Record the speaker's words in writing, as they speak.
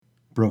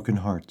Broken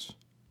Hearts.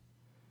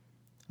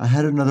 I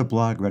had another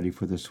blog ready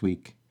for this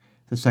week,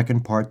 the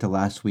second part to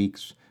last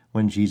week's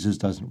When Jesus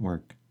Doesn't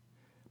Work.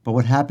 But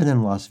what happened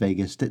in Las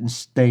Vegas didn't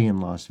stay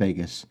in Las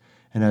Vegas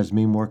and has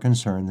me more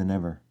concerned than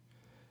ever.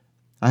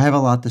 I have a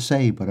lot to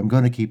say, but I'm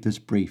going to keep this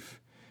brief.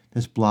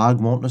 This blog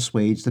won't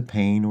assuage the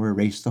pain or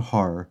erase the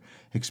horror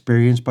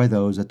experienced by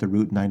those at the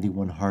Route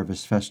 91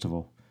 Harvest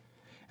Festival.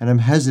 And I'm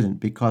hesitant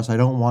because I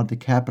don't want to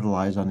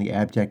capitalize on the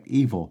abject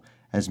evil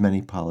as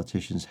many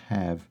politicians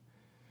have.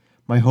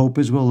 My hope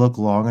is we'll look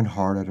long and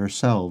hard at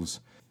ourselves,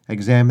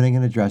 examining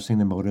and addressing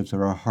the motives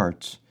of our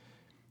hearts.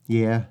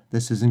 Yeah,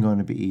 this isn't going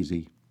to be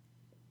easy.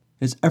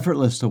 It's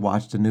effortless to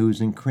watch the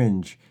news and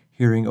cringe,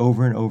 hearing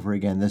over and over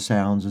again the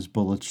sounds as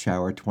bullets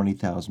shower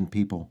 20,000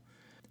 people.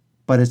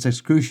 But it's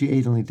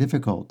excruciatingly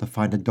difficult to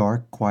find a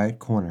dark, quiet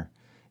corner,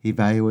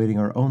 evaluating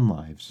our own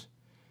lives.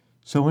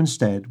 So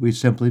instead, we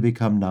simply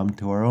become numb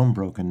to our own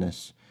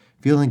brokenness,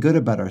 feeling good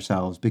about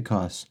ourselves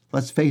because,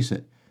 let's face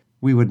it,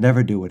 we would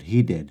never do what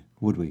he did,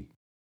 would we?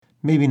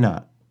 Maybe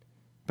not.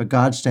 But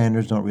God's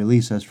standards don't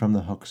release us from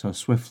the hook so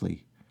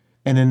swiftly.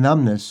 And in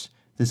numbness,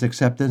 this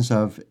acceptance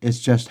of it's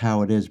just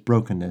how it is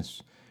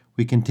brokenness,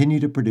 we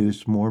continue to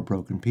produce more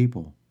broken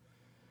people.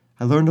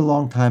 I learned a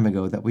long time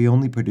ago that we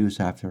only produce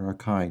after our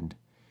kind.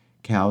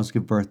 Cows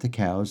give birth to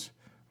cows,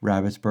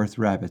 rabbits birth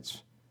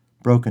rabbits.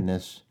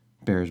 Brokenness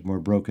bears more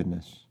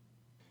brokenness.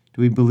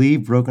 Do we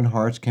believe broken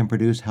hearts can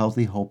produce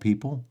healthy, whole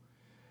people?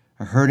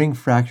 A hurting,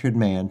 fractured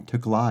man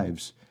took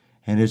lives,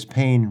 and his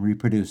pain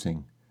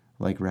reproducing,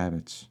 like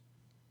rabbits.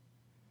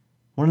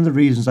 One of the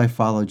reasons I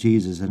follow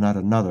Jesus and not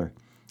another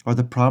are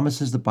the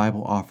promises the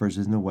Bible offers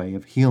in the way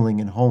of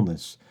healing and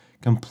wholeness,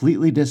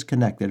 completely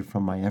disconnected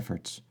from my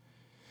efforts.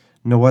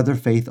 No other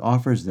faith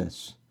offers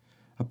this.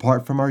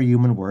 Apart from our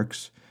human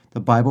works,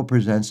 the Bible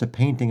presents a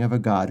painting of a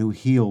God who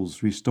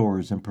heals,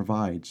 restores, and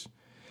provides.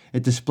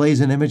 It displays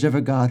an image of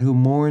a God who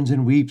mourns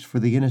and weeps for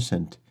the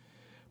innocent.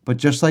 But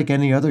just like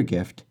any other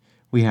gift,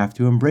 we have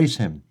to embrace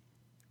him.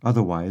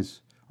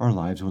 Otherwise, our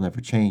lives will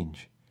never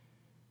change.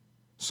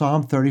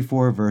 Psalm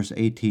 34, verse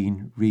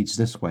 18 reads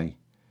this way: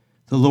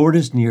 "The Lord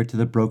is near to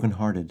the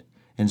brokenhearted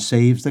and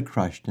saves the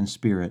crushed in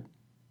spirit."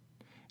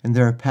 And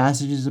there are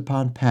passages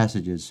upon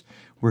passages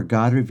where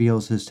God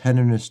reveals his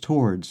tenderness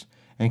towards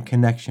and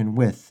connection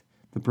with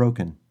the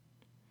broken.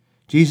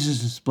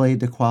 Jesus displayed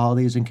the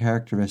qualities and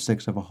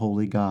characteristics of a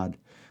holy God,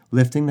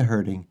 lifting the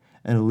hurting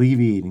and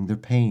alleviating their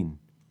pain.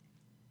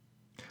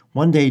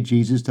 One day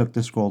Jesus took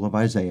the scroll of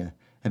Isaiah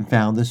and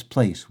found this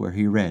place where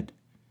he read,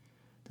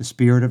 "The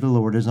Spirit of the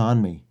Lord is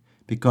on me,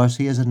 because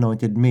he has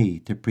anointed me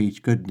to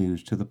preach good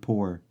news to the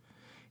poor.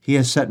 He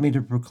has sent me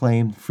to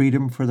proclaim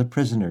freedom for the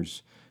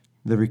prisoners,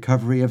 the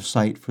recovery of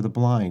sight for the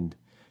blind,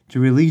 to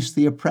release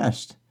the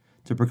oppressed,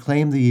 to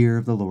proclaim the year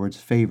of the Lord's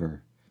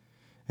favor."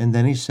 And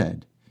then he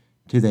said,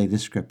 "Today the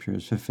scripture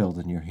is fulfilled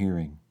in your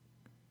hearing."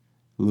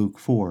 Luke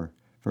 4,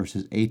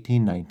 verses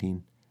 18,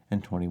 19,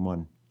 and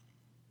 21.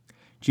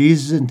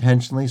 Jesus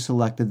intentionally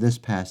selected this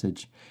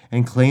passage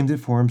and claimed it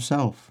for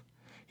himself.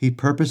 He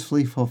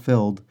purposefully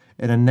fulfilled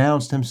and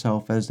announced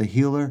himself as the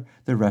healer,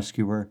 the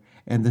rescuer,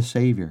 and the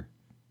Savior.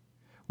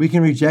 We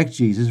can reject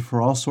Jesus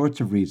for all sorts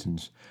of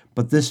reasons,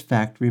 but this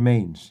fact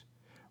remains.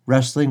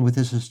 Wrestling with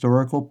his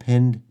historical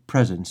pinned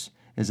presence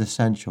is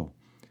essential.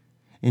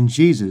 In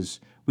Jesus,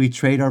 we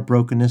trade our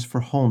brokenness for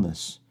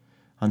wholeness.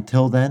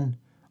 Until then,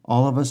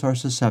 all of us are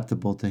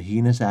susceptible to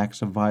heinous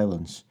acts of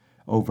violence,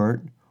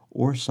 overt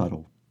or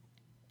subtle.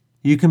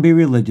 You can be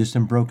religious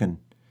and broken.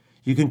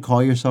 You can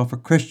call yourself a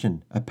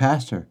Christian, a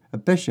pastor, a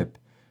bishop,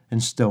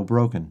 and still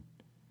broken.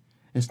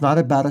 It's not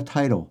about a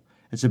title.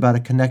 It's about a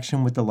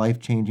connection with the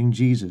life-changing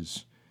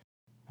Jesus.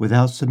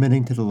 Without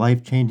submitting to the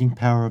life-changing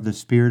power of the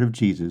Spirit of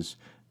Jesus,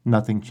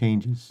 nothing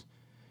changes.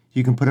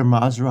 You can put a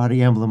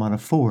Maserati emblem on a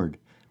Ford,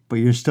 but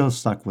you're still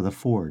stuck with a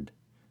Ford.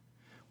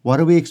 Why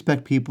do we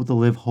expect people to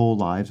live whole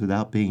lives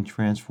without being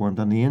transformed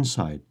on the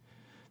inside?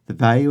 The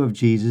value of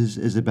Jesus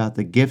is about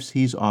the gifts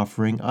he's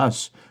offering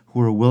us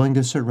who are willing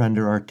to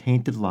surrender our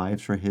tainted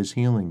lives for his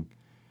healing.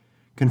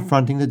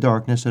 Confronting the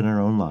darkness in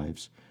our own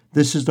lives,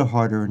 this is the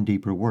harder and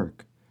deeper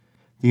work.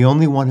 The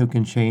only one who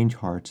can change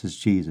hearts is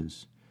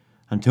Jesus.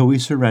 Until we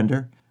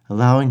surrender,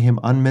 allowing him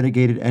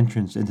unmitigated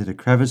entrance into the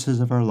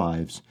crevices of our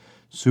lives,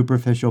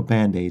 superficial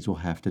band-aids will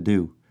have to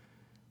do.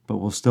 But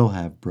we'll still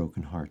have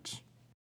broken hearts.